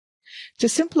To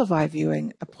simplify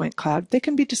viewing a point cloud, they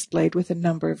can be displayed with a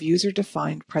number of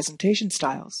user-defined presentation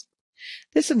styles.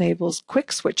 This enables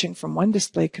quick switching from one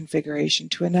display configuration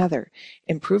to another,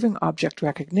 improving object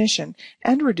recognition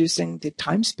and reducing the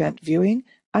time spent viewing,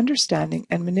 understanding,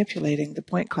 and manipulating the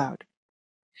point cloud.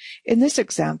 In this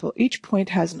example, each point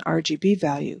has an RGB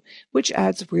value, which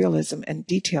adds realism and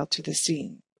detail to the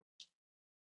scene.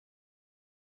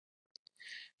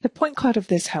 The point cloud of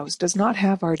this house does not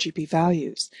have RGB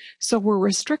values, so we're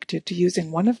restricted to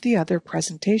using one of the other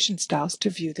presentation styles to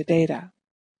view the data.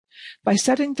 By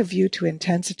setting the view to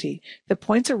intensity, the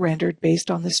points are rendered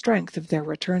based on the strength of their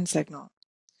return signal.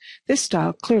 This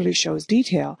style clearly shows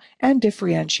detail and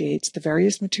differentiates the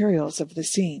various materials of the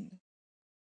scene.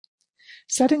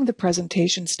 Setting the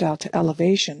presentation style to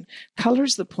elevation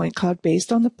colors the point cloud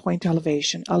based on the point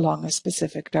elevation along a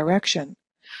specific direction.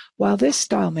 While this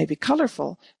style may be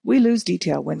colorful, we lose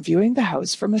detail when viewing the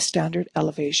house from a standard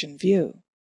elevation view.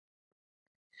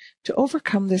 To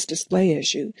overcome this display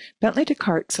issue, Bentley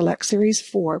Descartes SELECTseries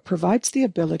 4 provides the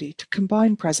ability to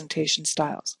combine presentation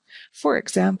styles. For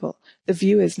example, the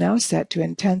view is now set to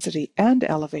intensity and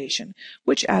elevation,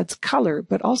 which adds color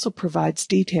but also provides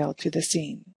detail to the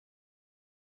scene.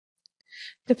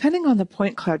 Depending on the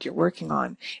point cloud you're working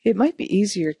on, it might be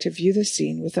easier to view the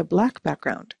scene with a black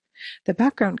background. The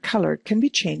background color can be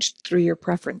changed through your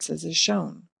preferences as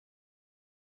shown.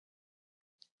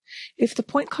 If the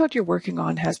point cloud you're working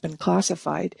on has been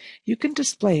classified, you can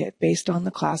display it based on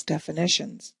the class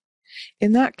definitions.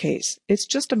 In that case, it's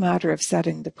just a matter of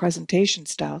setting the presentation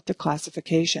style to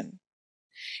classification.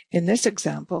 In this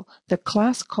example, the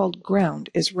class called ground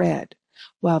is red,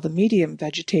 while the medium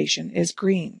vegetation is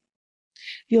green.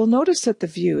 You'll notice that the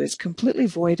view is completely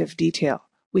void of detail.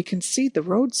 We can see the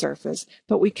road surface,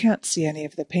 but we can't see any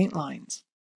of the paint lines.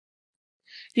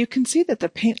 You can see that the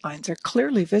paint lines are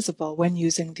clearly visible when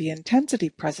using the intensity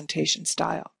presentation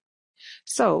style.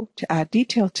 So, to add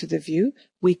detail to the view,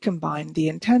 we combine the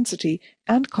intensity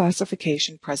and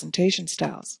classification presentation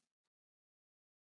styles.